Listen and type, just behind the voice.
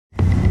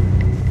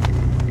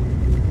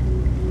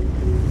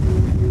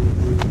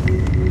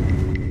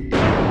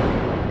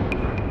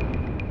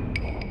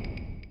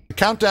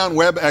Countdown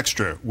Web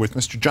Extra with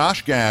Mr.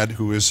 Josh Gad,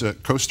 who is a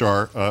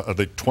co-star of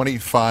the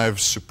 25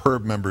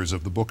 superb members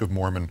of the Book of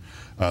Mormon,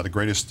 the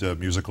greatest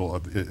musical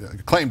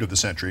acclaimed of the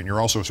century, and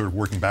you're also sort of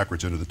working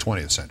backwards into the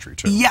 20th century,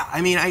 too. Yeah, I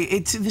mean,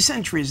 the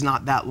century is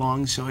not that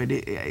long, so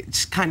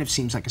it kind of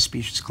seems like a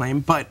specious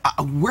claim, but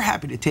we're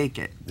happy to take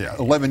it. Yeah,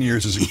 11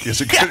 years is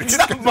a good... Yeah, it's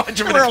not much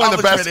of an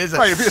accomplishment, is it?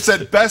 Right, if you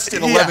said best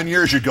in 11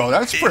 years, you go,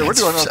 that's pretty, we're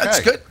doing okay. That's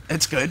good.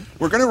 It's good.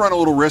 We're going to run a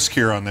little risk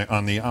here on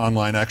the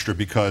online extra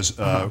because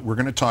we're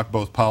going to talk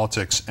both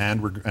politics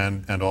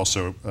and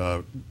also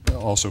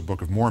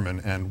Book of Mormon,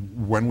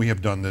 and when we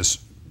have done this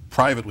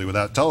privately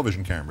without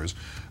television cameras,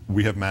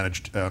 we have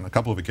managed on a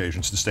couple of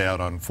occasions to stay out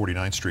on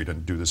 49th Street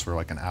and do this for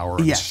like an hour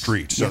on the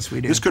street. So yes,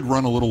 we do. This could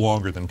run a little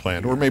longer than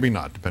planned, or maybe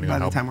not, depending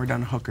on how... By the time we're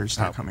done, hookers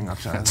start coming up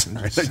to us and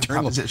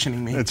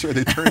propositioning me. That's right.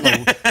 They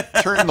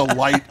turn the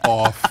light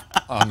off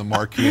on the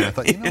marquee, and I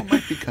thought, you know, it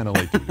might be kind of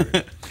late to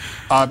do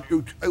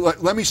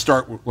it. Let me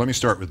start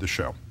with the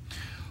show.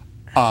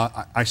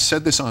 I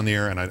said this on the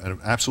air, and I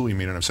absolutely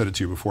mean it. I've said it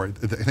to you before. I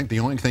think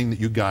the only thing that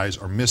you guys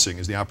are missing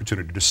is the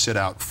opportunity to sit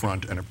out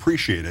front and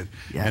appreciate it.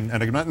 Yeah. And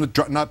I'm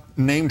not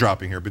name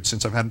dropping here, but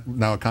since I've had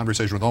now a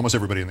conversation with almost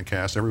everybody in the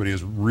cast, everybody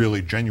is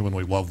really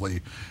genuinely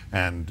lovely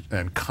and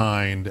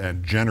kind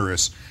and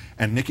generous.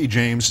 And Nikki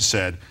James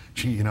said,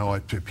 gee, you know,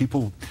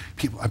 people,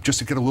 I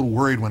just get a little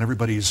worried when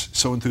everybody's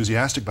so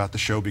enthusiastic about the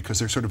show because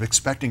they're sort of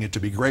expecting it to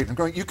be great. And I'm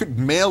going, you could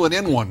mail it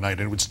in one night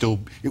and it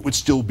would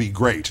still be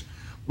great.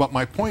 But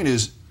my point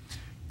is,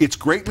 it's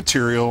great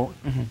material,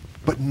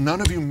 but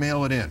none of you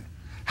mail it in.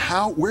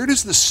 Where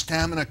does the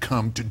stamina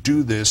come to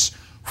do this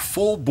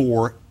full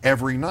bore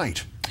every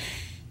night?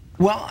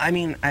 Well, I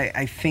mean,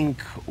 I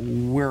think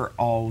we're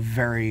all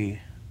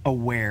very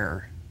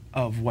aware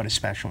of what a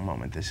special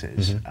moment this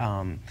is.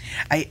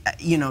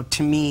 You know,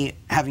 to me,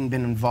 having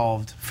been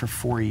involved for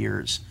 4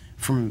 years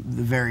from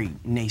the very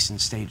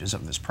nascent stages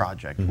of this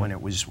project, when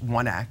it was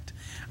one act,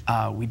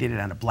 we did it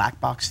at a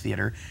black box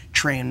theater.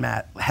 Trey and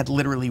Matt had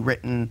literally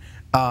written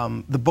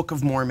the Book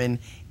of Mormon,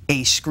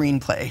 a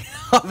screenplay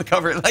on the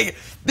cover. Like,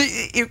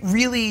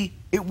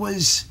 it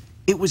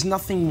was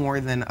nothing more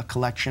than a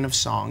collection of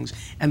songs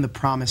and the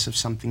promise of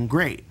something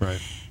great.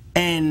 Right.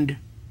 And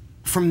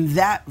from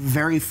that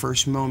very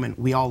first moment,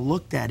 we all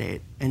looked at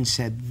it and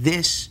said,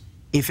 this,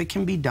 if it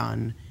can be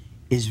done,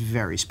 is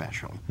very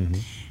special.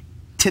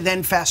 To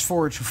then fast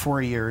forward to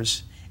 4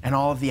 years and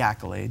all of the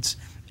accolades,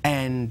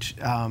 and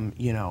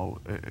you know,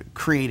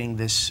 creating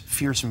this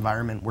fierce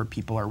environment where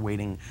people are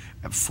waiting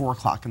at 4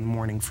 o'clock in the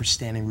morning for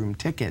standing room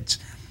tickets,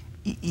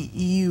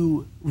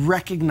 you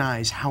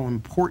recognize how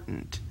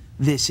important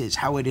this is,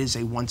 how it is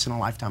a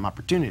once-in-a-lifetime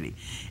opportunity.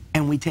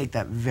 And we take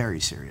that very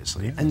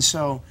seriously. Yeah. And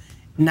so,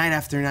 night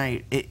after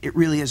night, it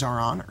really is our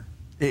honor.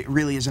 It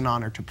really is an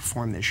honor to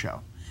perform this show.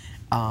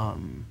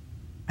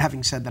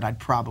 Having said that, I'd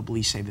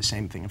probably say the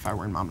same thing if I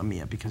were in Mamma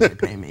Mia because they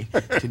pay me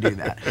to do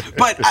that.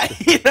 But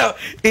you know,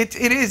 it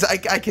is.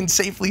 I can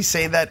safely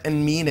say that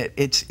and mean it.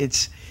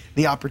 It's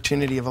the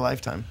opportunity of a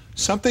lifetime.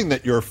 Something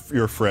that your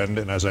friend,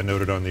 and as I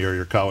noted on the air,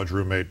 your college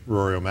roommate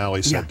Rory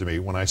O'Malley said to me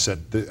when I asked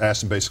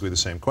him basically the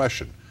same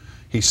question.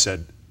 He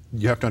said,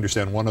 you have to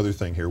understand one other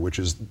thing here, which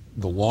is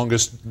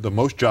the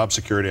most job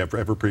security I've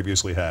ever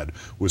previously had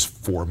was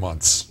 4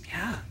 months.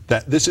 Yeah.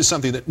 That this is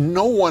something that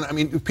no one, I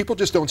mean, people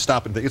just don't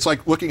stop and think. It's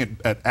like looking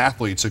at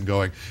athletes and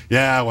going,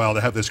 yeah, well,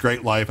 they have this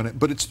great life,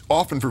 but it's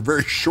often for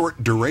very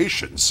short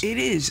durations. It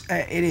is,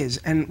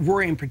 and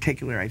Rory in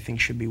particular, I think,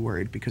 should be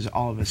worried because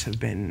all of us have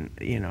been,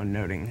 you know,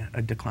 noting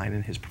a decline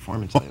in his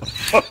performance lately.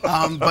 But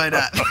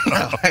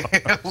no,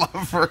 I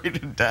love Rory to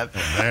death.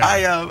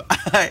 Oh,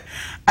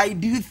 I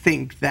do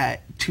think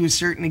that to a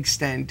certain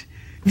extent,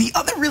 the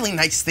other really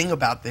nice thing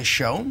about this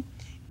show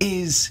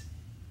is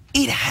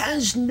it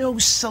has no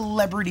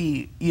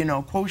celebrity, you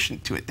know,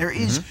 quotient to it. There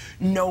is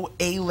no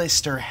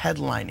A-lister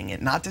headlining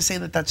it. Not to say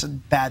that that's a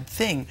bad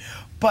thing,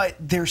 but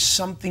there's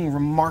something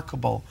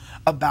remarkable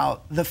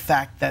about the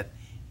fact that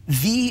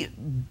the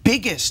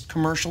biggest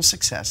commercial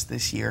success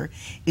this year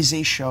is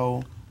a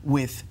show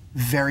with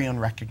very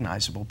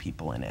unrecognizable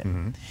people in it.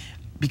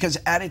 Because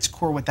at its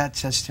core, what that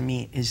says to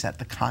me is that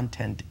the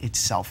content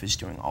itself is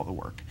doing all the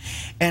work.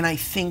 And I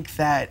think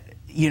that,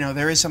 you know,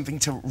 there is something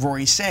to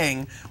Rory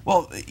saying,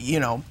 well, you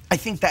know, I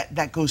think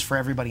that goes for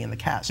everybody in the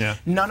cast. Yeah.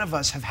 None of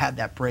us have had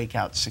that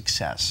breakout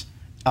success.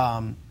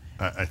 I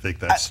think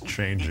that's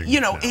changing.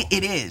 You know,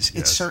 it is.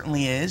 Yes. It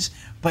certainly is.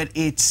 But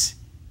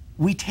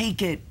we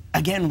take it,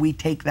 again, we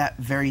take that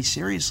very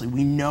seriously.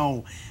 We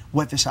know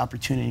what this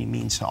opportunity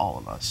means to all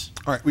of us.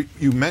 All right,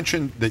 you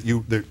mentioned that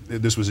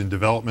this was in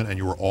development,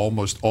 and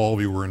almost all of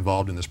you were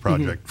involved in this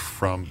project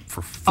for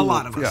a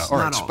lot of us. Yeah,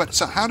 all right. Not all. But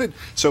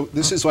so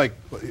this is like,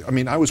 I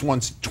mean, I was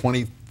once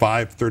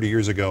 25, 30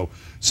 years ago.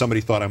 Somebody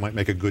thought I might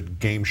make a good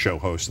game show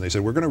host, and they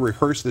said we're going to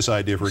rehearse this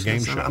idea for a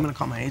game show. I'm going to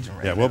call my agent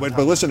right now. Yeah, well,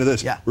 but listen to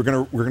this. Yeah. We're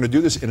going to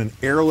do this in an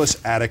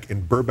airless attic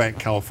in Burbank,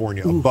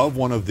 California, above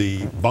one of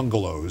the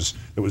bungalows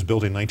that was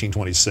built in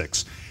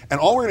 1926. And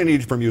all we're going to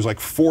need from you is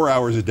like 4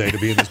 hours a day to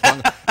be in this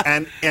bungalow.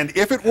 and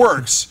if it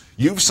works,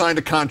 you've signed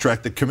a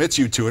contract that commits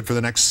you to it for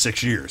the next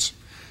 6 years.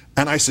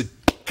 And I said,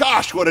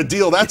 gosh, what a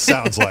deal that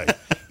sounds like.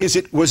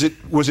 Was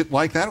it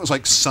like that? It was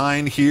like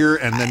sign here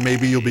and then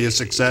maybe you'll be a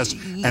success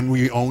and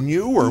we own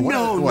you, or what?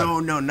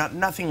 No,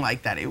 nothing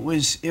like that. It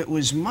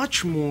was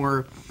much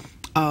more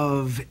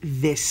of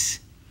this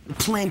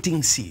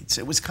planting seeds.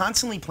 It was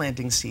constantly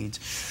planting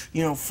seeds.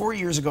 You know, 4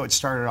 years ago it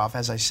started off,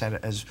 as I said,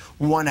 as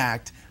one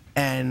act,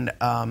 and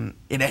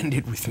it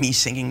ended with me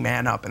singing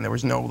 "Man Up," and there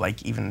was no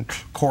like even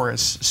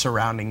chorus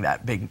surrounding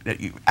that big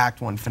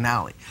Act One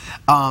finale.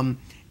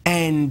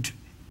 And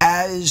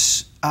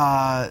as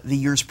the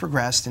years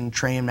progressed and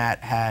Trey and Matt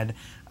had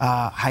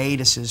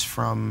hiatuses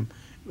from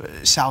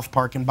South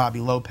Park, and Bobby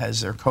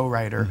Lopez, their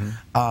co-writer,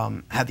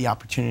 had the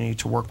opportunity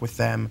to work with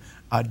them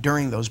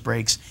during those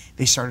breaks,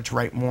 they started to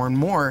write more and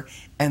more,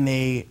 and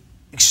they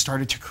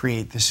started to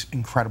create this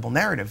incredible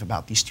narrative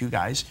about these two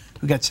guys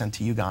who get sent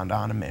to Uganda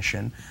on a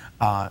mission,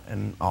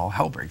 and all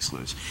hell breaks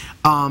loose.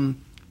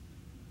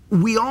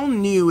 We all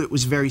knew it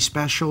was very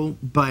special,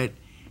 but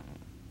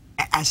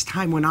as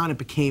time went on, it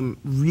became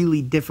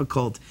really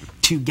difficult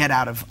to get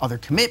out of other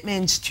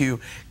commitments, to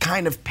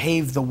kind of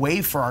pave the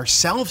way for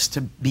ourselves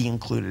to be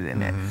included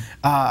in it.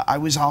 I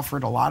was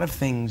offered a lot of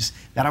things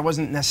that I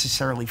wasn't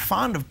necessarily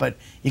fond of, but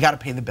you got to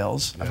pay the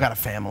bills. I've got a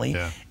family.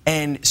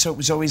 And so it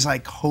was always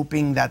like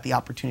hoping that the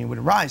opportunity would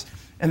arise.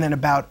 And then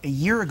about a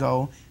year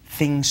ago,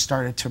 things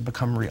started to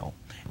become real.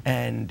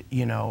 And,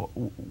 you know,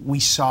 we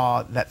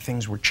saw that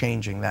things were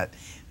changing, that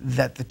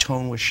the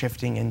tone was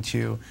shifting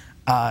into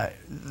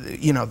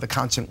you know, the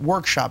constant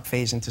workshop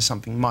phase into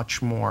something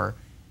much more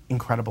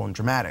incredible and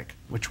dramatic,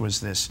 which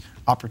was this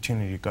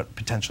opportunity to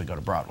potentially go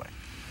to Broadway.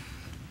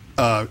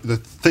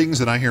 The things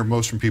that I hear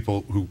most from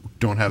people who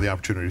don't have the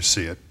opportunity to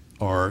see it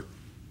are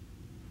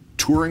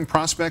touring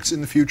prospects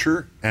in the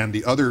future, and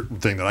the other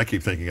thing that I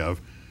keep thinking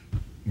of,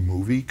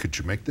 movie. Could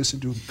you make this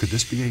into? Could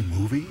this be a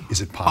movie?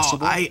 Is it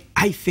possible?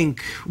 I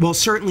think. Well,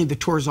 certainly the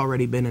tour's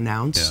already been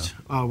announced.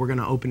 We're going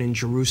to open in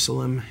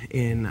Jerusalem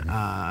in.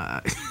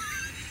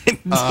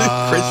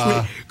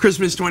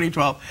 Christmas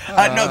 2012.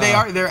 No,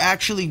 they're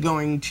actually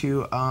going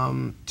to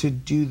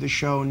do the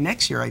show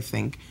next year, I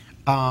think,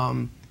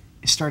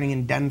 starting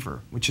in Denver,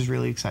 which is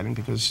really exciting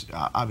because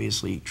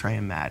obviously Trey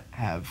and Matt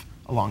have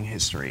a long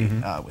history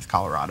with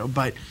Colorado.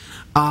 But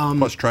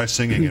plus, try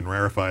singing in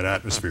rarefied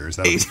atmospheres.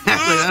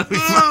 Exactly. That'll be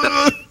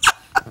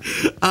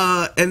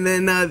fun. And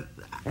then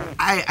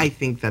I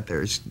think that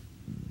there's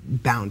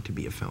bound to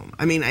be a film.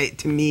 I mean,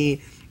 to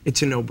me,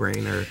 it's a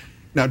no-brainer.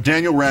 Now,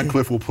 Daniel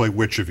Radcliffe will play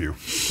which of you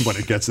when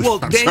it gets... Well,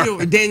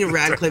 Daniel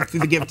Radcliffe, through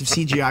the gift of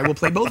CGI, will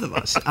play both of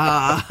us.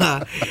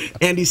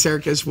 Andy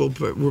Serkis will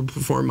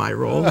perform my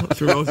role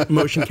through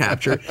motion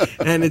capture,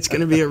 and it's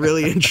going to be a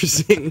really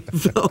interesting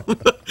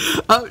film.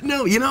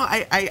 No, you know,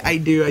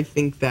 I do. I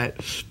think that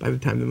by the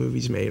time the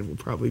movie's made,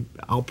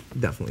 I'll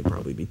definitely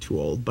probably be too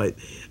old, but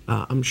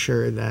I'm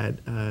sure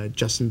that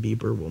Justin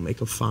Bieber will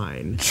make a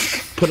fine,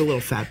 put a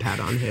little fat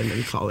pat on him,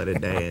 and call it a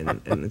day,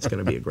 and it's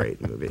going to be a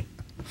great movie.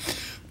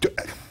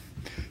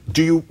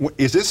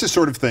 Is this the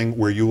sort of thing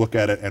where you look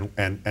at it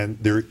and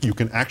there you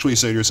can actually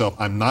say to yourself,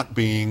 I'm not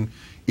being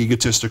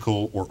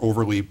egotistical or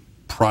overly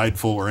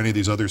prideful or any of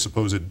these other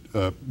supposed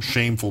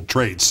shameful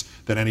traits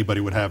that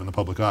anybody would have in the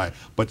public eye,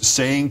 but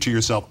saying to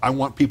yourself, I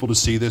want people to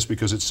see this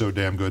because it's so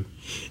damn good?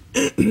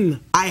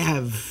 I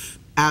have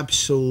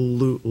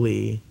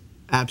absolutely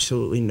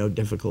no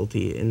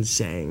difficulty in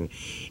saying,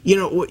 you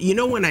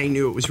know when I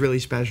knew it was really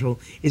special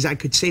is I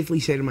could safely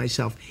say to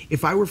myself,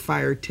 if I were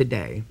fired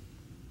today,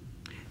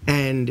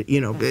 and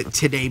you know,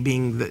 today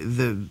being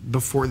the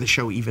before the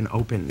show even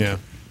opened,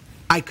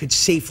 I could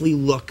safely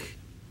look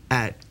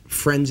at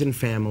friends and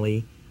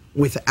family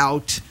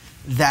without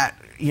that,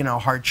 you know,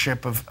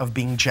 hardship of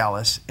being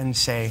jealous and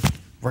say,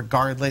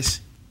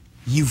 regardless,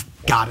 you've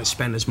got to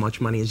spend as much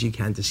money as you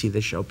can to see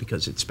this show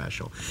because it's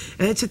special.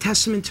 And it's a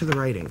testament to the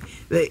writing.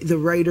 The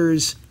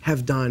writers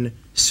have done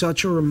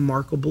such a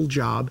remarkable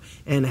job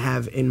and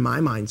have, in my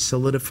mind,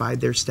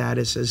 solidified their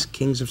status as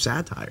kings of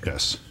satire.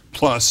 Yes.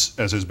 Plus,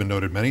 as has been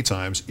noted many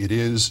times, it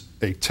is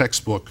a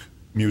textbook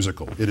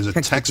musical. It is a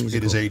textbook.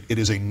 It is a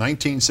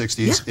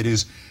 1960s. It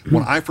is,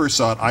 when I first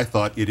saw it, I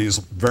thought it is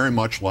very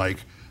much like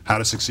How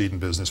to Succeed in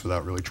Business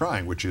Without Really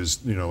Trying, which is,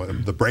 you know,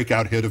 the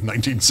breakout hit of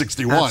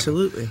 1961.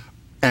 Absolutely.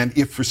 And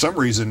if for some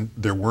reason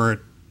there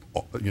weren't,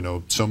 you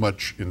know, so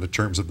much in the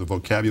terms of the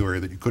vocabulary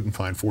that you couldn't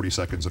find 40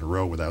 seconds in a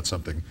row without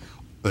something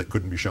that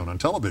couldn't be shown on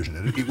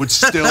television, it would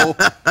still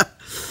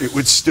it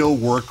would still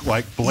work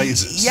like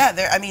blazes.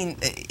 Yeah, I mean,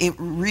 it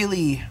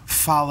really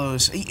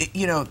follows.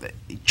 You know,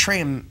 Trey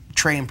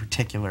in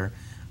particular,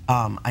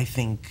 I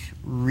think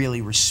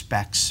really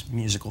respects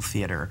musical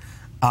theater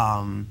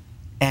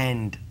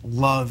and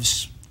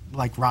loves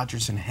like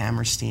Rodgers and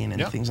Hammerstein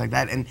and things like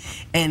that,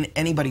 and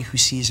anybody who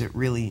sees it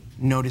really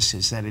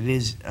notices that it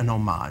is an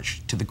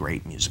homage to the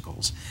great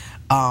musicals.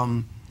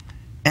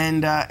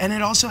 And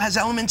it also has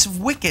elements of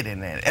Wicked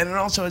in it, and it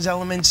also has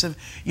elements of,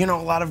 you know,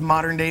 a lot of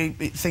modern day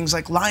things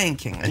like Lion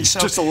King. And so,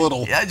 just a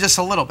little. Yeah, just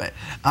a little bit.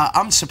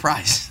 I'm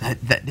surprised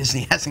that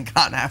Disney hasn't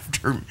gone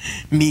after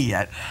me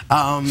yet.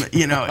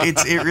 You know,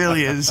 it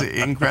really is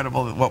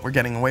incredible what we're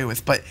getting away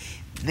with. But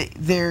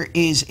there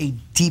is a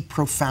deep,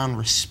 profound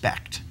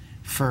respect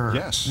for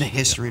the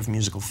history of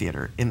musical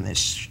theater in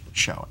this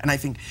show, and I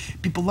think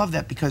people love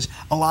that because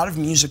a lot of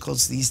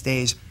musicals these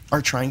days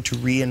are trying to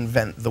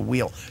reinvent the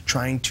wheel,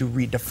 trying to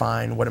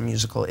redefine what a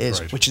musical is,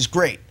 which is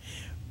great.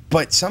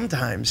 But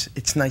sometimes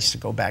it's nice to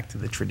go back to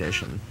the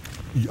tradition.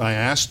 I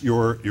asked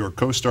your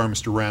co-star,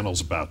 Mr.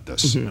 Randalls, about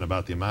this and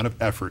about the amount of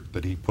effort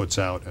that he puts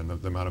out and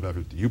the amount of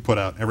effort that you put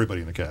out,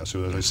 everybody in the cast.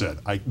 So as I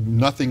said,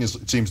 nothing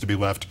seems to be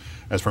left,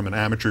 as from an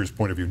amateur's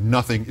point of view,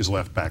 nothing is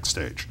left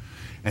backstage.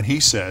 And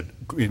he said,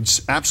 in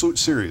absolute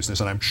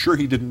seriousness, and I'm sure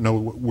he didn't know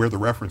where the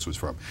reference was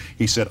from,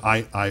 he said,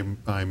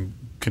 I'm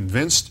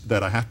convinced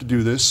that I have to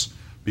do this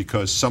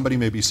because somebody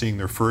may be seeing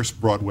their first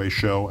Broadway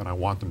show and I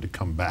want them to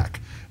come back.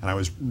 And I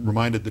was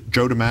reminded that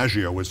Joe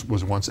DiMaggio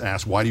was once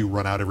asked, why do you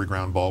run out every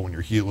ground ball when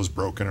your heel is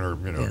broken, or,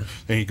 you know,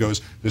 and he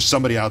goes, there's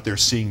somebody out there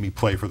seeing me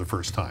play for the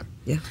first time.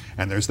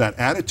 And there's that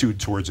attitude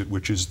towards it,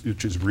 which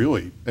is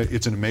really,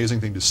 it's an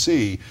amazing thing to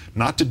see,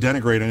 not to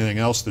denigrate anything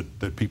else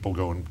that people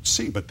go and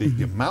see, but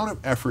the amount of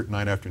effort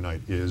night after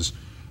night is,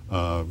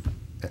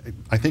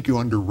 I think you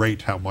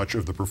underrate how much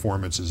of the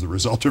performance is the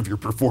result of your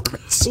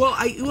performance.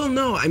 Well,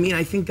 no. I mean,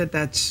 I think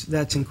that's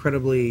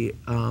incredibly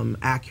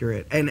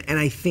accurate, and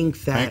I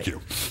think that. Thank you.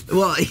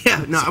 Well,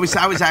 yeah. No,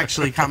 I was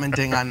actually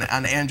commenting on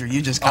Andrew.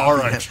 You just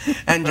copied him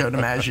and Joe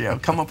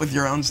DiMaggio. Come up with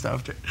your own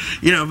stuff,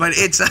 you know. But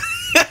it's,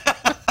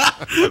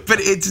 but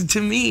it's,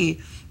 to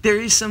me,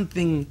 there is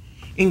something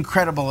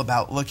incredible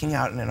about looking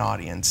out in an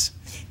audience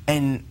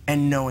and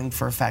knowing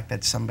for a fact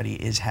that somebody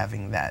is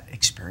having that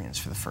experience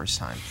for the first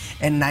time.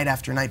 And night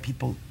after night,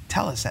 people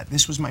tell us that.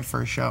 This was my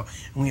first show,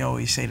 and we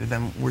always say to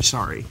them, we're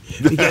sorry.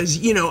 Because,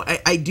 you know,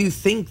 I do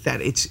think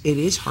that it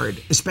is hard,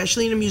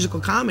 especially in a musical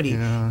comedy,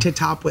 to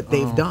top what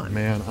they've done.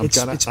 Man, it's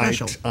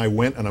special. I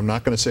went, and I'm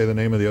not going to say the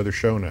name of the other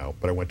show now,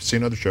 but I went to see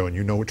another show, and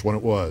you know which one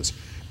it was,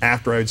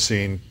 after I'd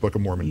seen Book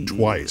of Mormon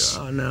twice.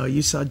 Oh, no,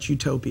 you saw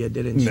Utopia,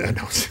 didn't you?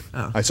 No.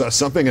 Oh. I saw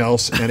something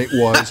else, and it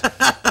was,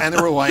 and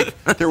there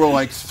were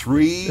like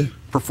 3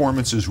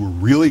 performances were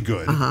really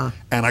good,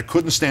 and I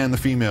couldn't stand the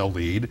female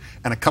lead,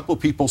 and a couple of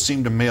people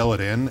seemed to mail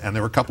it in, and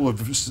there were a couple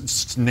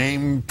of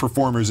name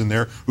performers in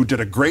there who did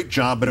a great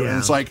job, but it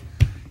was like,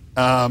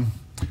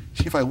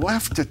 see, if I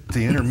left at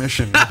the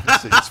intermission,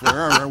 where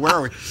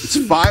are we?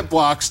 It's 5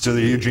 blocks to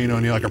the Eugene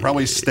O'Neill. I could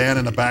probably stand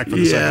in the back for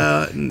the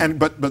second. And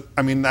but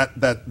I mean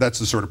that's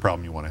the sort of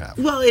problem you want to have.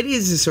 Well, it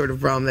is the sort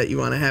of problem that you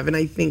want to have, and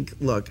I think,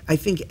 look, I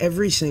think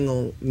every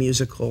single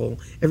musical,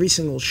 every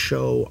single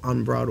show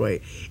on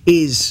Broadway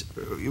is,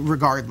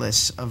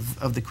 regardless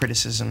of the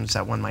criticisms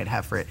that one might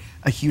have for it,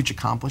 a huge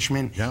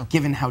accomplishment.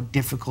 Given how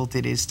difficult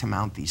it is to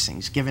mount these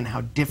things, given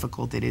how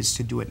difficult it is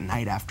to do it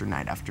night after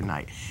night after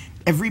night.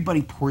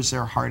 Everybody pours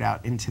their heart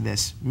out into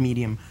this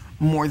medium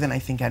more than I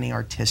think any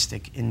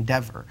artistic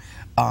endeavor,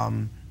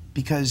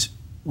 because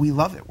we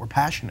love it, we're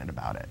passionate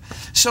about it.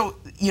 So,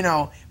 you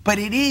know, but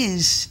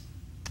it's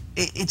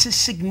a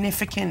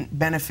significant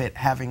benefit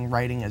having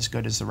writing as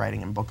good as the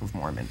writing in Book of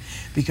Mormon,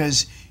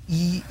 because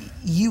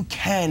you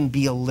can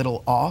be a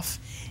little off,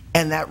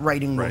 and that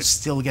writing will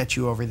still get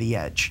you over the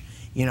edge.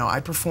 You know,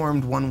 I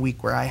performed one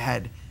week where I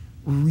had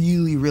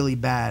really, really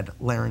bad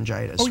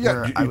laryngitis. Oh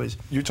yeah,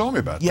 you told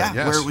me about that.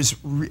 Yeah, where it was,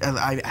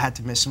 I had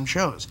to miss some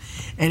shows,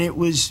 and it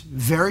was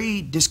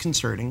very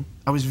disconcerting.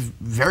 I was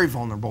very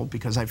vulnerable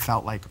because I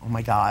felt like, oh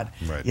my God,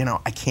 you know,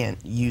 I can't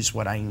use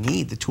what I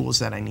need, the tools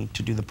that I need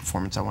to do the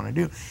performance I want to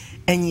do,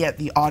 and yet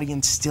the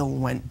audience still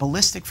went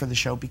ballistic for the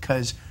show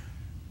because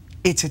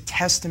it's a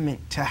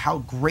testament to how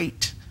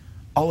great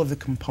all of the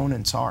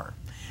components are,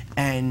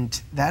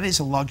 and that is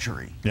a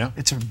luxury.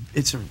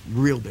 It's a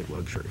real big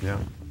luxury.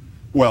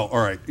 Well,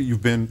 all right.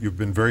 You've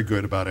been very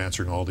good about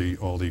answering all the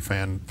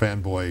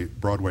fanboy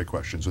Broadway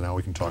questions, and now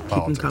we can talk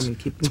politics.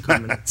 Keep them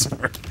coming.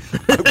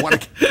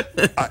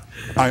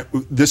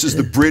 This is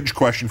the bridge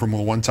question from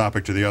one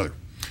topic to the other.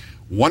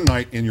 One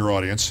night in your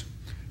audience,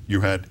 you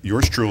had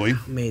yours truly.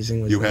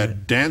 Amazing. You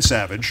had Dan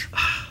Savage,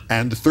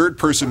 and the third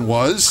person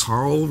was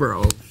Carl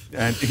Rove.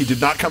 And he did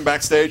not come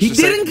backstage. He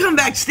didn't come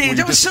backstage.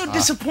 I was so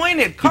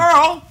disappointed.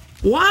 Carl.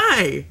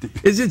 Why?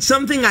 Is it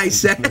something I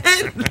said?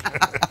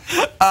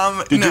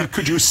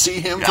 Could you see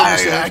him from the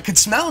stage? I could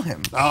smell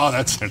him. Oh,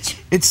 that's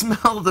It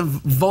smelled of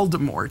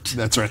Voldemort.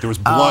 That's right. There was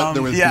blood.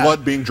 There was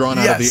blood being drawn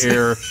out of the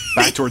air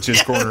back towards his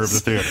corner of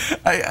the theater.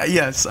 I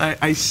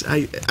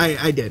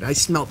did. I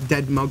smelt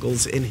dead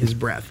muggles in his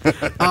breath.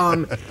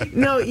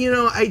 No, you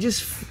know,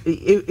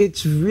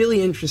 it's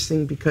really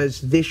interesting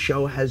because this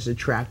show has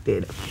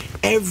attracted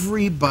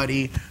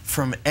everybody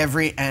from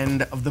every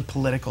end of the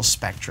political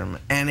spectrum,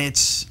 and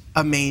it's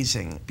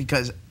amazing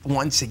because,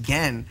 once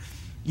again,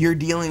 you're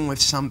dealing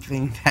with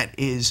something that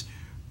is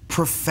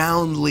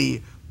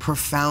profoundly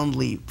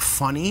profoundly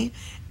funny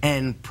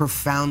and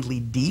profoundly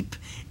deep,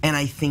 and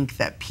I think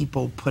that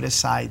people put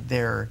aside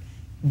their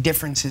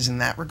differences in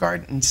that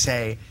regard and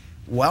say,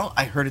 well,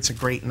 I heard it's a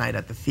great night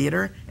at the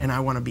theater, and I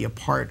want to be a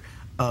part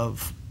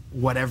of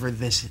whatever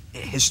this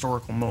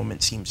historical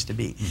moment seems to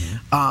be.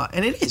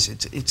 And it is.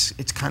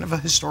 It's kind of a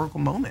historical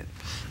moment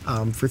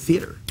for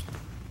theater.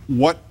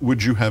 What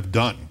would you have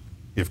done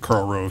if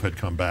Karl Rove had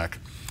come back,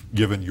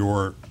 given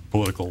your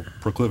political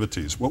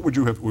proclivities? What would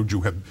you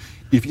have?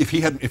 If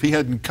he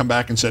hadn't come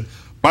back and said,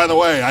 by the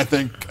way, I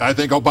think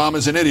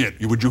Obama's an idiot,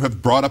 would you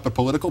have brought up a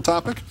political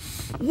topic?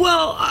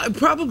 Well, I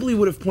probably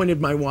would have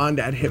pointed my wand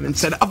at him and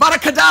said, Avada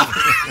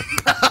Kedavra!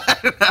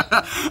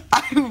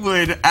 I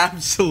would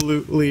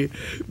absolutely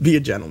be a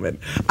gentleman.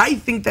 I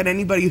think that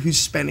anybody who's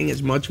spending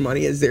as much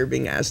money as they're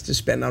being asked to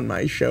spend on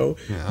my show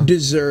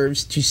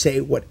deserves to say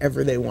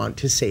whatever they want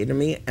to say to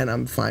me, and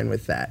I'm fine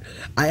with that.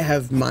 I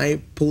have my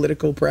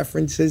political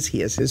preferences. He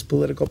has his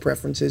political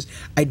preferences.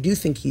 I do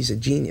think he's a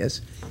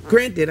genius.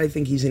 Granted, I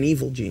think he's an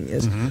evil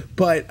genius.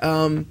 But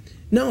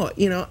no,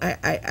 you know,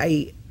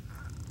 I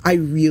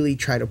really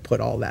try to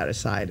put all that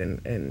aside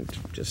and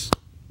just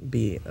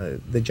be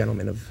the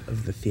gentleman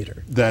of the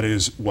theater. That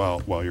is,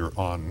 while you're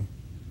on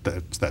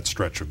that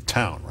stretch of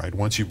town, right?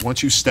 Once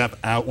you step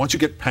out, once you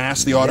get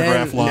past the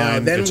autograph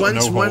line, then it's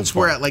once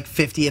we're at like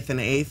 50th and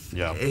 8th,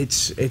 yeah,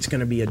 it's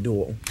going to be a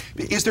duel.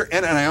 Is there?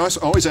 And I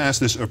always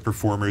ask this of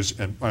performers,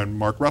 and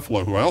Mark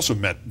Ruffalo, who I also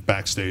met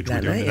backstage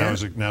with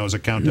you, now as a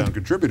Countdown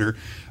contributor.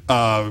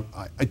 I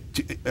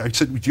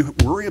said, do you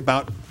worry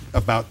about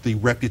the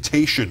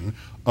reputation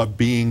of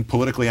being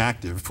politically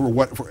active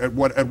at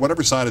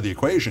whatever side of the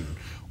equation?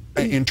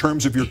 In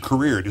terms of your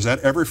career, do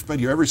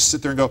you ever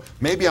sit there and go,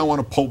 maybe I want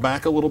to pull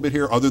back a little bit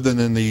here, other than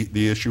in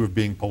the issue of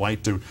being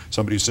polite to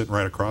somebody who's sitting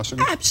right across from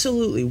you?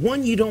 Absolutely.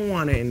 One, you don't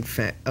want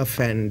to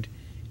offend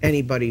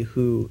anybody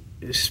who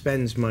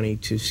spends money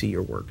to see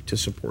your work, to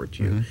support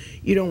you.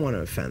 You don't want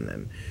to offend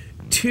them.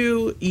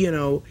 Two, you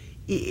know,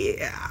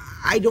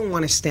 I don't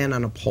want to stand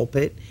on a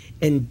pulpit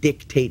and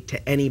dictate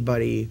to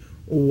anybody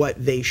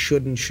what they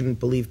should and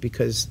shouldn't believe,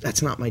 because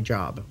that's not my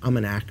job. I'm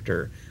an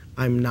actor.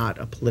 I'm not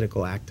a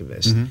political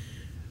activist.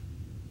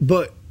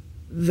 But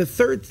the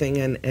third thing,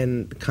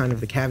 and kind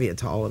of the caveat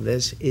to all of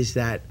this, is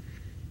that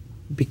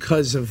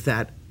because of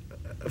that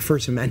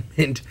First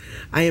Amendment,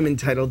 I am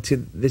entitled to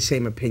the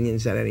same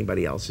opinions that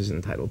anybody else is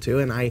entitled to,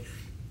 and I,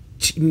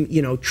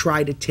 you know,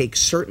 try to take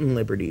certain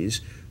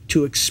liberties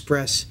to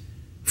express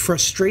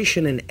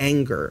frustration and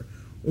anger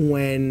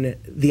when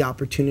the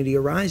opportunity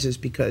arises,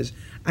 because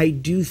I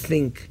do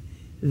think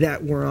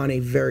that we're on a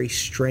very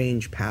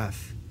strange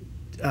path,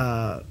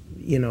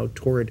 you know,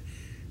 toward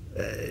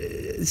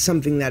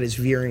something that is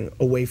veering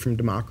away from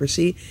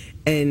democracy.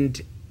 And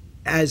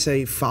as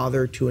a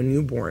father to a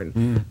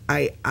newborn,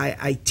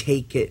 I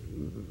take it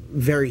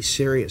very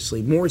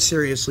seriously, more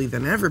seriously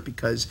than ever,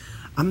 because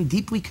I'm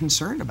deeply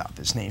concerned about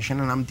this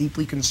nation, and I'm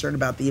deeply concerned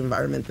about the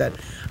environment that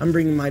I'm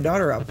bringing my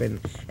daughter up in.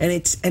 And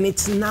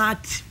it's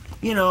not,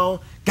 you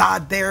know,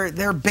 God,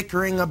 they're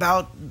bickering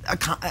about,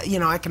 you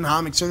know,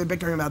 economics, or they're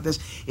bickering about this.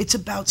 It's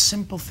about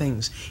simple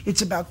things.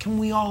 It's about, can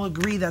we all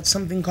agree that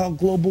something called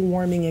global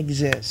warming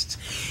exists?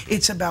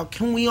 It's about,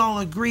 can we all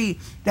agree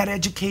that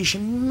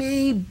education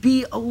may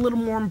be a little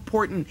more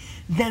important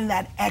than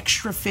that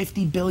extra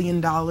 $50 billion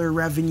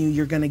revenue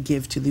you're going to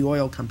give to the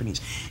oil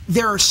companies?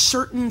 There are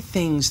certain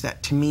things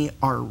that, to me,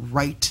 are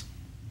right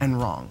and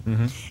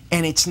wrong.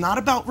 And it's not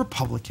about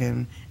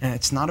Republican, and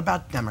it's not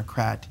about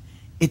Democrat.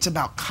 It's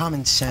about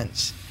common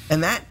sense.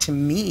 And that, to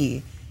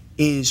me,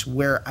 is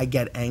where I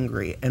get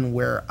angry and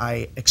where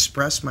I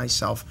express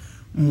myself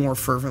more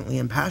fervently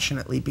and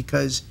passionately,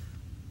 because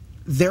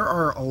there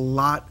are a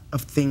lot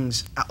of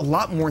things, a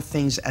lot more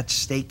things at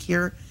stake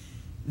here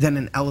than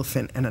an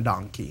elephant and a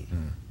donkey.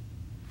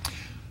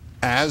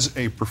 As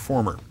a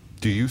performer,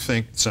 do you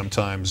think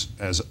sometimes,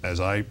 as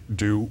I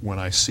do when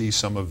I see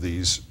some of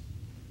these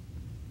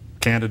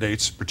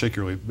candidates,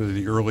 particularly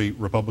the early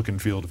Republican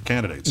field of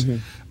candidates,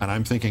 and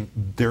I'm thinking,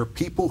 there are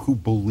people who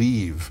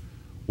believe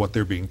what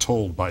they're being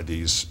told by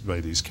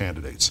these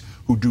candidates,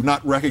 who do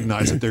not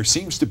recognize that there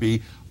seems to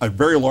be a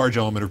very large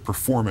element of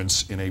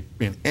performance in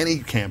any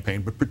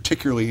campaign, but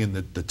particularly in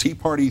the Tea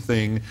Party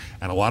thing,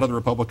 and a lot of the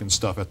Republican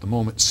stuff at the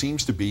moment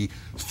seems to be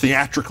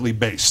theatrically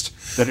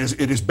based. That is,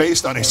 it is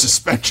based on a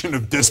suspension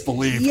of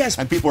disbelief,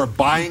 and people are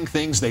buying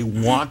things they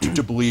want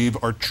to believe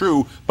are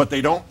true, but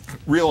they don't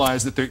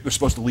realize that they're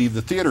supposed to leave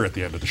the theater at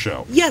the end of the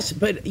show. Yes,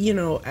 but you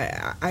know,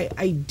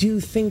 I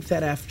do think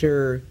that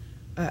after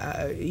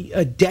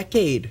a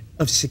decade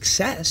of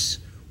success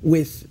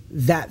with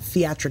that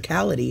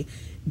theatricality,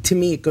 to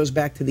me it goes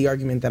back to the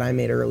argument that I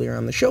made earlier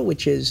on the show,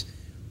 which is,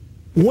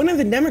 when are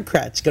the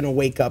Democrats going to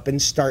wake up and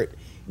start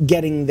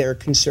getting their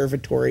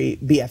conservatory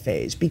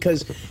BFAs?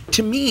 Because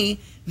to me,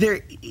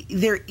 there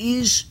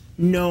is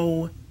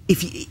no,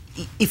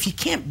 if you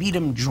can't beat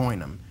them, join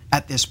them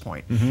at this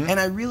point. And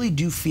I really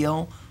do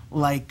feel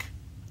like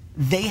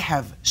they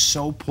have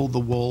so pulled the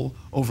wool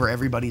over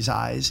everybody's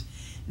eyes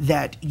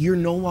that you're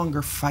no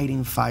longer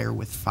fighting fire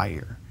with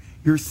fire.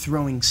 you're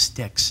throwing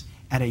sticks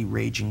at a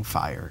raging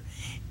fire.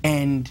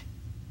 And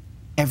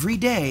every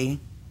day,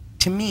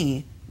 to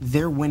me,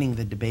 they're winning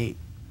the debate.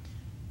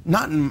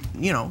 Not in,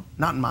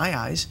 not in my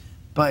eyes,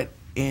 but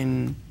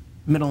in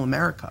middle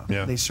America,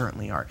 they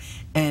certainly are.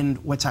 And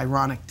what's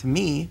ironic to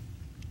me,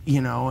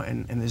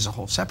 and there's a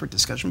whole separate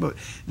discussion, but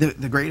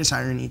the greatest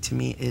irony to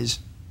me is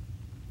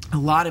a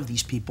lot of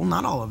these people,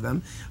 not all of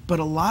them, but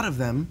a lot of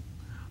them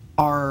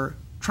are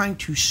trying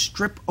to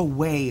strip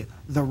away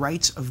the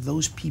rights of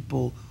those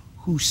people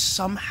who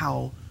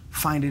somehow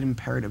find it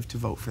imperative to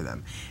vote for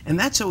them. And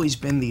that's always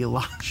been the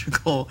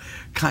illogical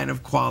kind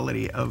of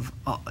quality of,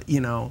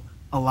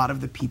 a lot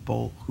of the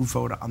people who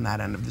vote on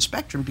that end of the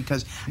spectrum,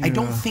 because I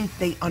don't think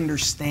they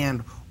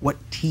understand what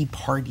Tea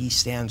Party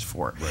stands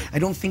for. Right. I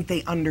don't think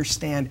they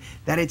understand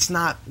that it's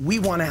not, we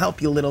want to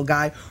help you, little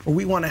guy, or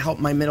we want to help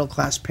my middle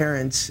class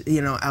parents,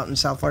 out in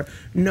South Florida.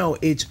 No,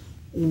 it's,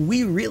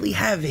 we really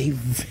have a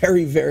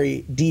very,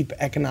 very deep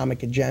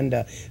economic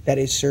agenda that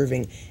is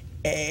serving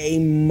a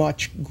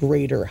much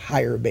greater,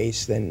 higher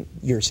base than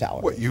your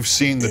salary. Well, you've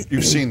seen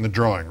the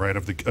drawing, right,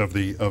 of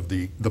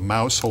the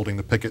mouse holding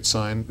the picket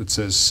sign that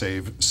says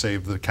 "Save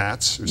the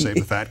cats" or "Save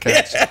the fat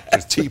cats."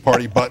 There's Tea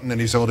Party button, and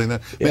he's holding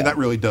that. I mean, that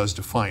really does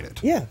define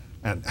it. Yeah.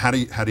 And how do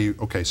you?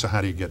 Okay, so how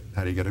do you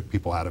get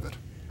people out of it?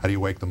 How do you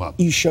wake them up?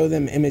 You show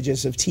them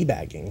images of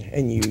teabagging,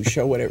 and you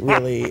show what it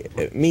really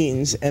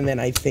means, and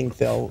then I think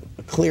they'll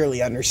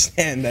clearly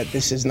understand that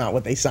this is not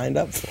what they signed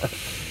up for.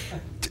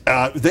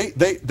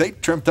 They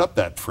dreamt up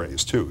that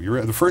phrase too.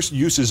 The first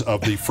uses of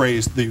the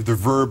phrase, the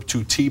verb to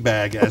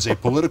teabag as a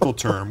political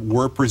term,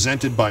 were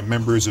presented by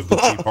members of the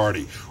Tea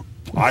Party.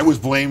 I was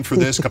blamed for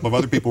this. A couple of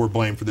other people were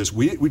blamed for this.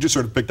 We just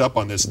sort of picked up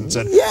on this and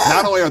said,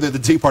 not only are they the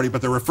Tea Party,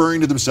 but they're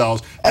referring to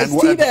themselves as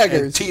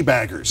teabaggers.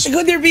 Teabaggers.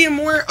 Could there be a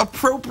more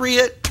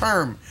appropriate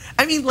term?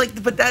 I mean,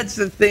 but that's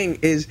the thing,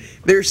 is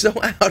they're so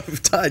out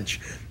of touch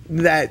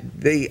that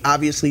they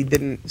obviously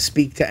didn't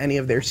speak to any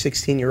of their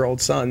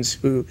 16-year-old sons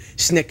who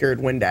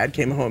snickered when Dad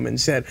came home and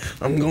said,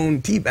 "I'm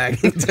going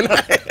teabagging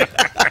tonight."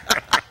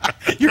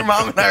 Your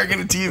mom and I are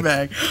going to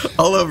teabag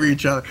all over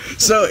each other.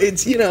 So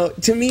it's,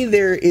 to me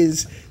there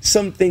is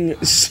something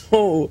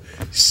so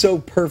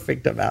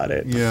perfect about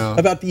it. Yeah.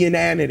 About the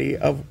inanity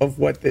of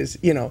what this,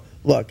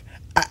 look,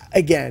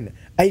 I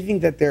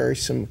think that there are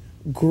some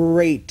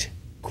great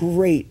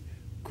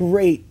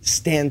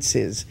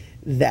stances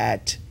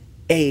that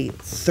a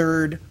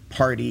third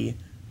party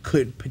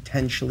could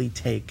potentially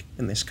take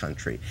in this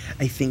country.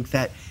 I think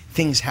that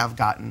things have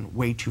gotten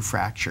way too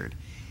fractured.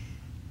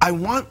 I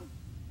want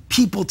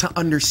people to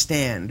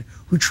understand,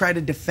 who try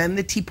to defend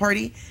the Tea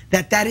Party,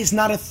 that is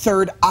not a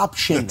third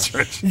option. That's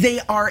right. They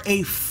are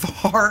a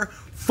far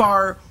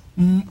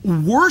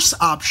worse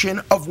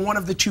option of one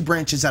of the two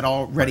branches that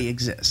already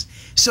exist.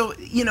 So,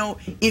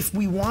 if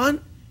we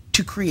want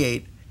to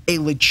create a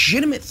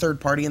legitimate third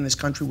party in this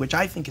country, which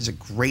I think is a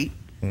great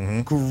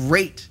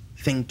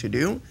thing to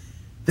do,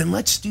 then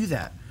let's do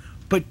that.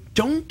 But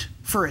don't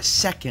for a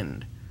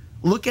second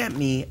look at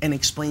me and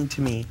explain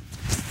to me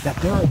that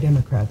there are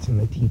Democrats in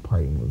the Tea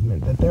Party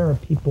movement, that there are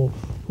people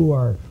who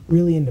are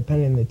really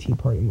independent in the Tea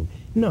Party movement.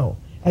 No,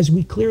 as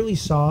we clearly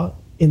saw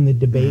in the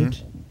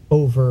debate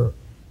over,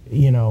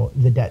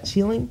 the debt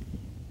ceiling,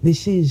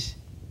 this is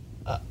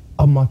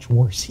a much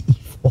worse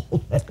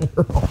evil than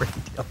we're already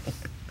dealing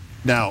with.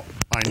 Now,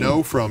 I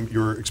know from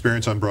your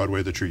experience on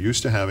Broadway that you're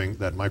used to having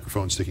that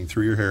microphone sticking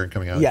through your hair and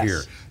coming out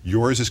here.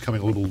 Yours is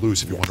coming a little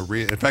loose if you want to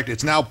read. In fact,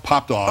 it's now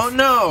popped off. Oh,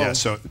 no. Yeah,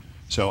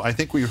 so I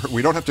think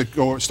we don't have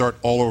to start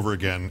all over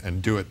again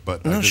and do it,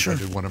 but I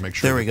did want to make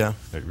sure. There we go.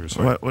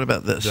 What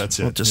about this? That's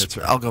it.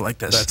 I'll go like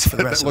this for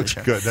the rest that looks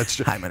of the show.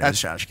 good. Hi, my name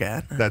is Josh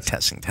Gad. That's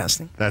testing.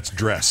 That's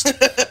dressed,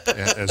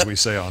 as we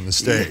say on the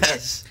stage.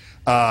 Yes.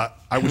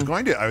 I was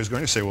going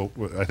to say, well,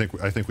 I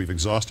think we've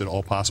exhausted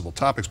all possible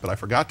topics, but I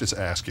forgot to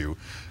ask you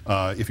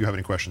if you have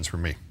any questions for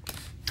me.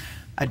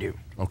 I do.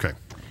 Okay.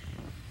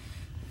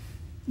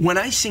 When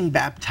I sing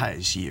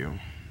 "Baptize You,"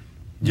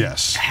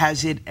 yes,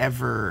 has it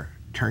ever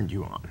turned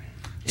you on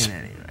in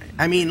any way?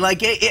 I mean,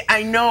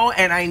 I know,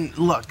 and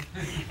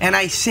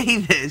I say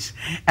this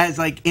as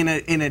in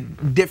a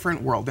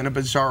different world, in a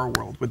bizarre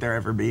world, would there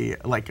ever be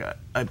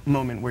a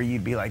moment where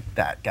you'd be like,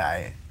 that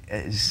guy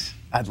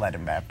I'd let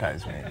him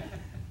baptize me?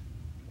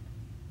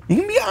 You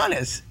can be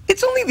honest.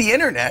 It's only the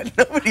internet.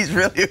 Nobody's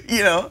really,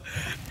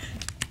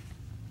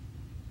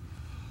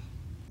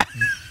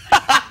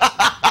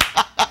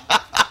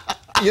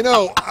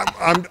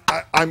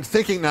 I'm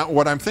thinking now.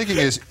 What I'm thinking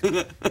is,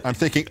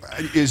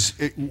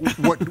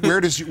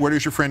 where does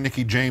your friend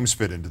Nikki James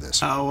fit into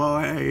this? Oh well,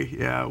 hey,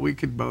 yeah, we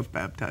could both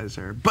baptize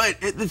her. But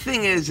the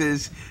thing is,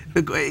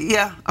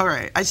 yeah, all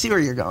right, I see where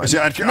you're going.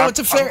 No, it's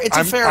a fair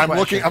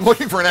question. I'm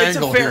looking for an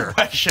angle here. It's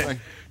a fair question.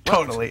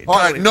 Totally. All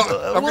right. No.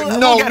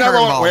 No.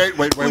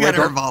 Wait. Get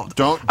her involved.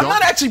 Don't. I'm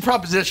not actually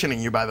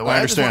propositioning you, by the way. I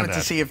understand just wanted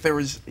to see if there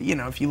was,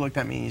 if you looked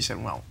at me and you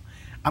said, well,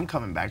 I'm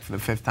coming back for the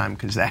 5th time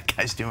because that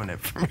guy's doing it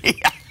for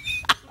me.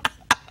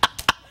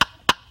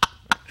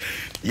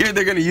 They're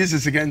going to use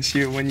this against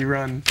you when you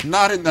run.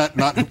 Not when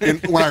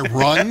I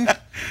run.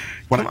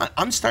 Come on,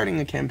 I'm starting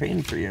a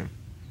campaign for you.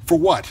 For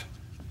what?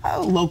 A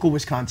local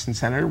Wisconsin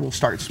senator. We'll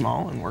start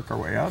small and work our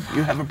way up.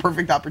 You have a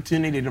perfect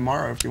opportunity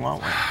tomorrow if you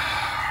want one.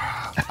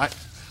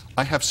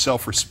 I have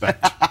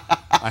self-respect.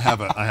 I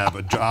have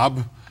a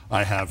job.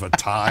 I have a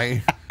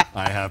tie.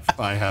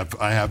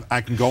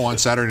 I can go on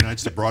Saturday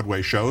nights to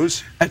Broadway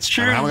shows. That's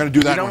true. How am I going to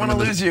do that? We don't want to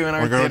lose you in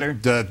our theater.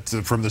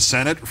 From the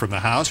Senate, from the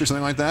House, or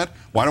something like that.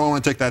 Why do I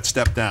want to take that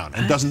step down?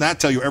 And doesn't that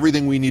tell you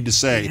everything we need to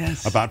say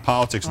about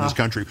politics in this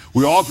country?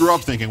 We all grew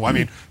up thinking, well, I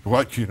mean,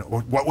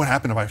 what would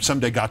happen if I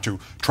someday got to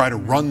try to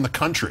run the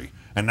country?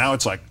 And now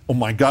it's like, oh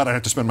my God, I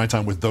have to spend my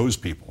time with those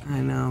people. I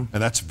know.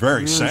 And that's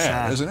very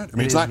sad, isn't it? I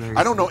mean, it's not.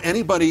 I don't know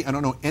anybody. I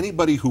don't know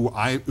anybody who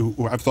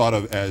I've thought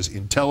of as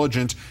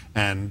intelligent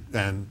and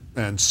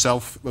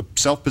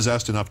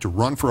self-possessed enough to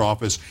run for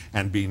office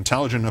and be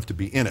intelligent enough to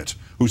be in it,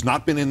 who's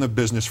not been in the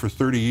business for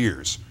 30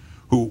 years.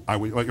 Who I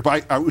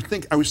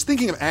was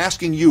thinking of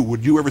asking you,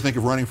 would you ever think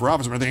of running for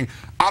office? I'm thinking,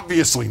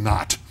 obviously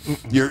not.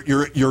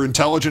 You're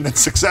intelligent and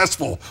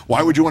successful.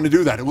 Why would you want to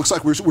do that? It looks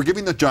like we're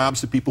giving the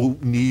jobs to people who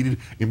need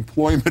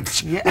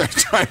employment. Yeah.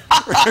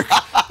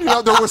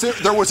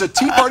 There was a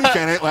Tea Party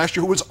candidate last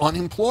year who was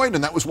unemployed,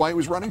 and that was why he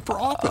was running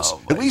for office.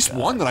 At least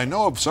one that I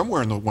know of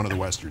somewhere in one of the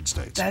western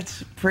states.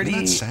 That's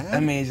pretty sad?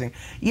 Amazing.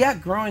 Yeah,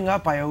 growing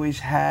up, I always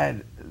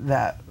had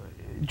that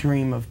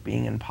dream of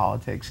being in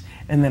politics,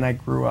 and then I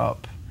grew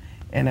up.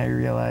 And I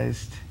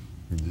realized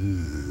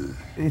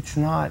it's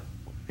not.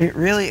 It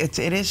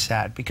is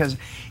sad because,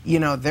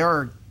 there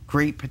are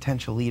great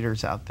potential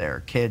leaders out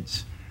there,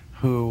 kids,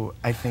 who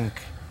I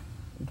think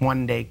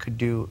one day could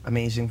do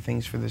amazing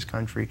things for this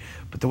country.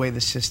 But the way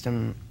the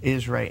system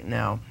is right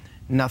now,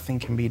 nothing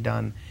can be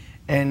done.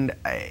 And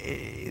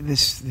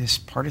this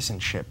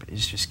partisanship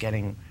is just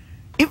getting.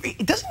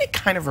 Doesn't it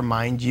kind of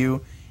remind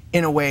you,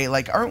 in a way,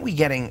 like aren't we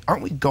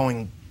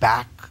going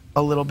back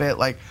a little bit?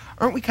 Like,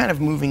 aren't we kind of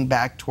moving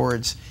back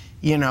towards,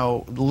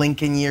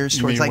 Lincoln years,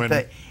 towards like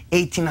the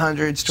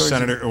 1800s? Towards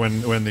Senator,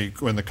 when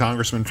the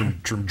congressman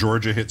from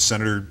Georgia hit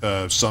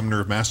Senator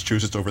Sumner of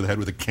Massachusetts over the head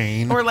with a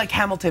cane, or like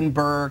Hamilton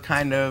Burr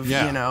kind of,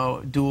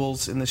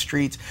 duels in the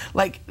streets.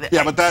 Like,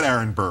 yeah, but that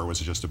Aaron Burr was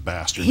just a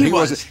bastard. He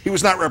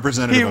was not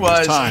representative of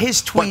his time.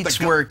 His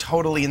tweets were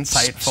totally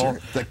insightful.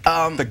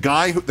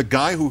 The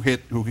guy who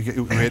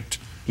hit.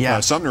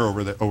 Sumner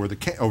over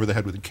the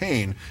head with a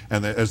cane,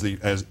 and as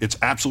it's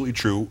absolutely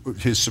true,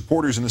 his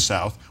supporters in the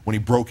South, when he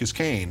broke his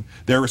cane,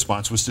 their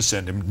response was to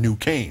send him new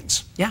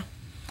canes. Yeah.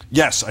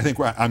 Yes, I think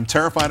I'm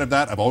terrified of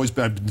that. I've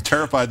been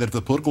terrified that if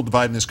the political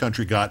divide in this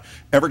country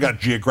ever got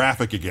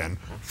geographic again,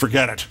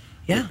 forget it.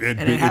 Yeah, and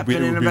it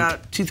happened in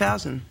about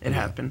 2000. It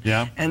happened.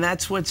 Yeah. And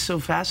that's what's so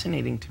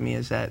fascinating to me,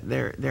 is that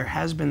there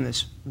has been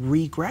this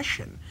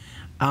regression.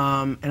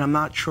 And I'm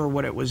not sure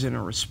what it was in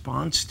a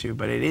response to,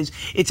 but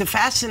it's a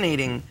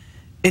fascinating,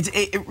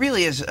 it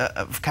really is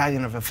a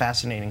kind of a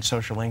fascinating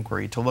social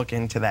inquiry to look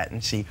into that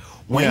and see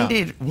when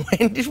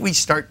did we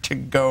start to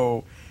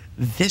go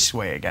this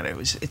way again?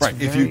 It's right.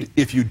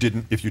 If you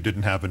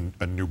didn't have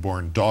a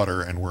newborn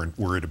daughter and weren't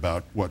worried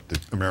about what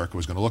America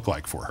was going to look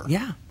like for her.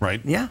 Yeah.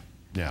 Right. Yeah.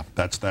 Yeah.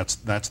 That's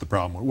the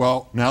problem.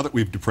 Well, now that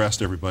we've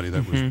depressed everybody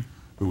that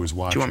who was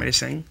watching. Do you want me to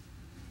sing?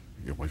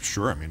 Yeah, well,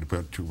 sure. I mean,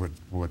 what do you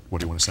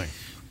want to sing?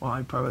 Well,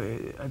 I'd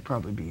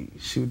probably be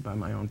sued by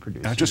my own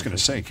producer. I was just going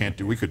to say,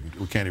 we couldn't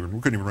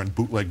even run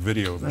bootleg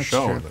video of the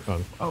show.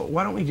 True. Oh,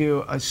 why don't we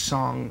do a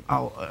song,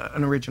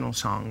 an original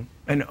song,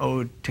 an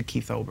ode to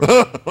Keith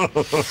Olbermann.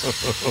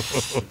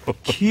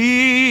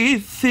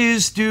 Keith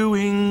is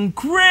doing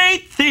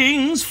great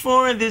things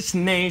for this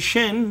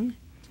nation.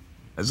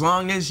 As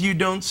long as you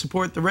don't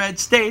support the red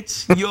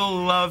states,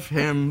 you'll love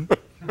him.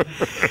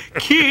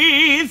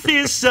 Keith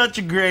is such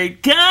a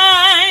great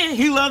guy.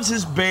 He loves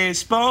his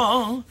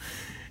baseball.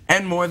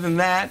 And more than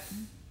that,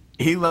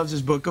 he loves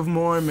his Book of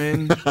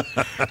Mormon.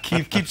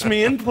 Keith keeps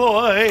me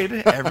employed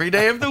every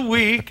day of the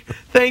week.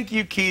 Thank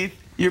you, Keith.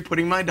 You're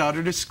putting my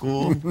daughter to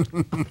school. There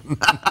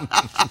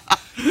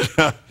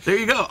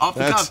you go, off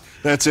the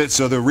cuff. That's it.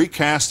 So the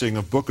recasting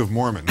of Book of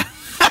Mormon.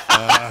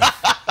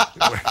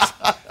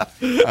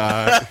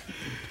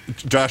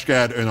 Josh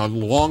Gad in the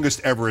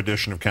longest ever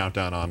edition of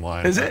Countdown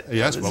Online. Is it?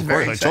 Yes, well, of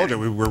course. I told you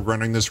we were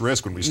running this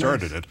risk when we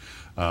started it.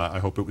 I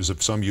hope it was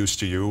of some use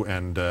to you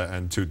and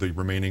to the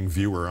remaining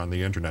viewer on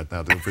the internet.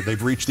 Now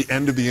they've reached the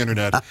end of the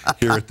internet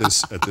here at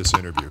this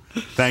interview.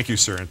 Thank you,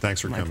 sir, and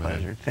thanks for coming in. My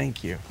pleasure.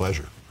 Thank you.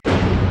 Pleasure.